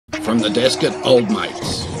From the desk at Old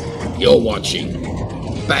Mates, you're watching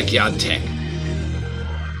Backyard Tech.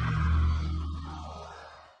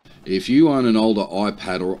 If you own an older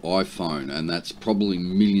iPad or iPhone, and that's probably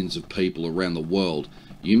millions of people around the world,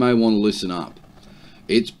 you may want to listen up.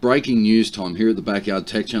 It's breaking news time here at the Backyard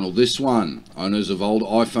Tech channel. This one, owners of old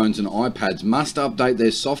iPhones and iPads must update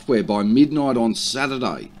their software by midnight on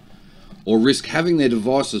Saturday, or risk having their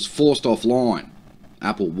devices forced offline,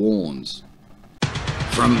 Apple warns.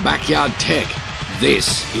 From Backyard Tech,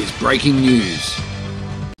 this is breaking news.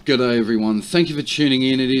 G'day everyone, thank you for tuning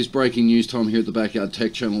in. It is breaking news time here at the Backyard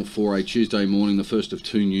Tech channel for a Tuesday morning, the first of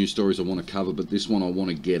two news stories I want to cover, but this one I want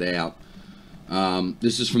to get out.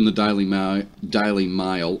 This is from the Daily Mail,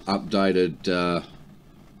 updated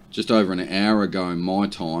just over an hour ago my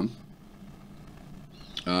time.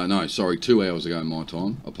 No, sorry, 2 hours ago my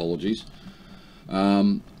time, apologies.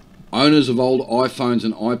 Owners of old iPhones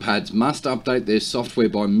and iPads must update their software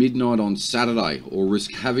by midnight on Saturday or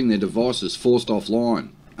risk having their devices forced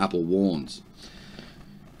offline, Apple warns.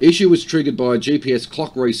 Issue was triggered by a GPS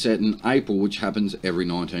clock reset in April, which happens every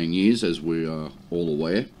 19 years, as we are all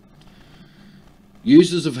aware.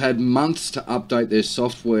 Users have had months to update their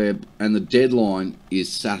software, and the deadline is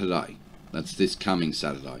Saturday. That's this coming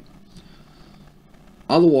Saturday.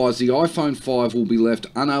 Otherwise, the iPhone 5 will be left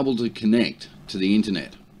unable to connect to the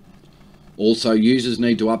internet. Also, users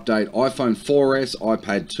need to update iPhone 4S,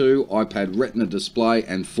 iPad 2, iPad Retina display,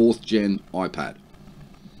 and 4th Gen iPad.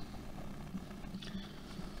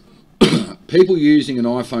 People using an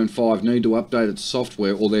iPhone 5 need to update its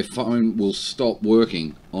software or their phone will stop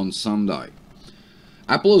working on Sunday.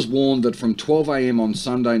 Apple has warned that from 12 AM on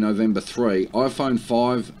Sunday, November 3, iPhone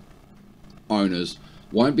 5 owners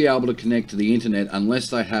won't be able to connect to the internet unless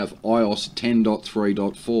they have iOS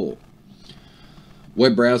 10.3.4.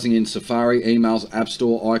 Web browsing in Safari, emails, App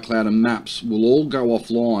Store, iCloud and Maps will all go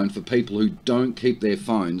offline for people who don't keep their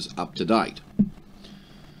phones up to date.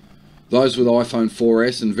 Those with iPhone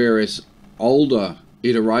 4S and various older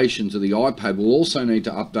iterations of the iPad will also need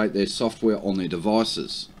to update their software on their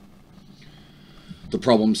devices. The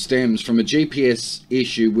problem stems from a GPS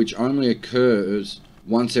issue which only occurs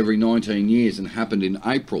once every 19 years and happened in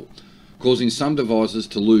April, causing some devices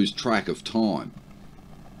to lose track of time.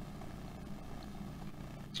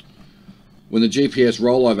 When the GPS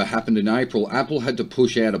rollover happened in April, Apple had to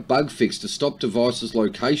push out a bug fix to stop devices'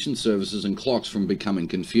 location services and clocks from becoming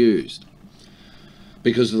confused.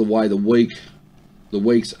 Because of the way the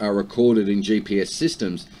weeks are recorded in GPS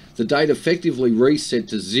systems, the date effectively reset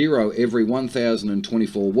to 0 every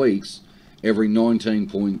 1,024 weeks, every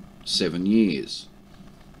 19.7 years.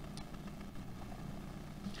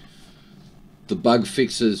 The bug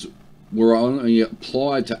fixes were only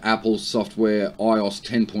applied to Apple's software iOS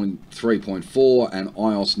 10.3.4 and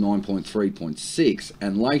iOS 9.3.6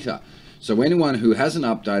 and later, so anyone who hasn't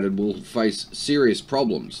updated will face serious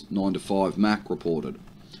problems, 9to5Mac reported.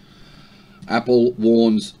 Apple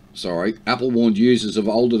warned users of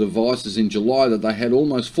older devices in July that they had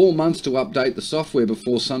almost 4 months to update the software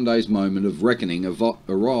before Sunday's moment of reckoning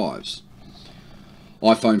arrives.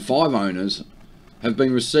 iPhone 5 owners have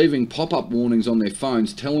been receiving pop-up warnings on their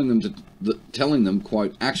phones telling them,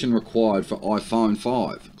 quote, action required for iPhone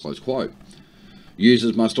 5, close quote.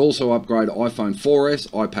 Users must also upgrade iPhone 4S,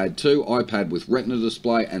 iPad 2, iPad with Retina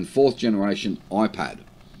display, and 4th generation iPad.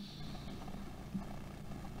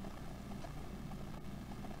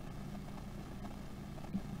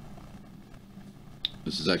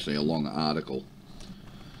 This is actually a long article.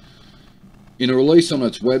 In a release on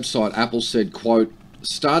its website, Apple said, quote,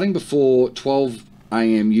 starting before 12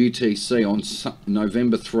 AM UTC on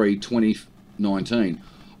November 3, 2019,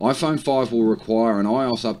 iPhone 5 will require an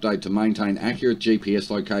iOS update to maintain accurate GPS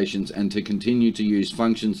locations and to continue to use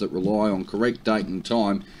functions that rely on correct date and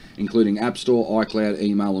time, including App Store, iCloud,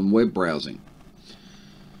 email and web browsing.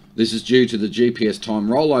 This is due to the GPS time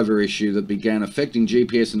rollover issue that began affecting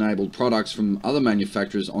GPS-enabled products from other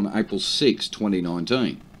manufacturers on April 6,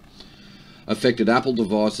 2019. Affected Apple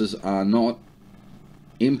devices are not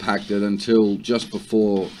impacted until just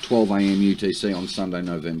before 12 AM UTC on Sunday,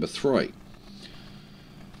 November 3.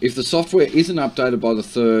 If the software isn't updated by the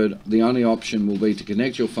 3rd, the only option will be to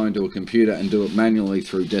connect your phone to a computer and do it manually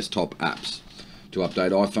through desktop apps. To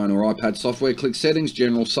update iPhone or iPad software, click Settings,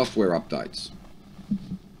 General Software Updates.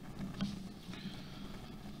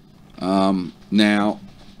 Now,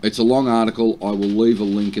 it's a long article. I will leave a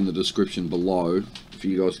link in the description below for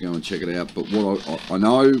you guys to go and check it out. But what I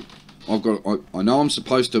know, I know I'm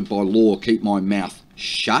supposed to, by law, keep my mouth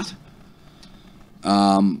shut.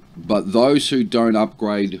 But those who don't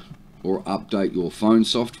upgrade or update your phone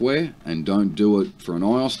software and don't do it for an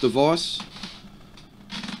iOS device,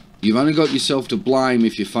 You've only got yourself to blame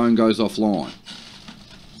if your phone goes offline.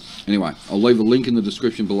 Anyway, I'll leave a link in the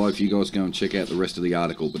description below if you guys go and check out the rest of the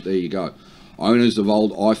article. But there you go. Owners of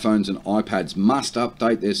old iPhones and iPads must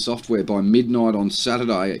update their software by midnight on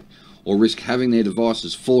Saturday or risk having their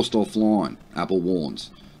devices forced offline, Apple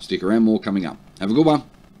warns. Stick around, more coming up. Have a good one.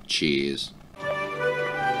 Cheers.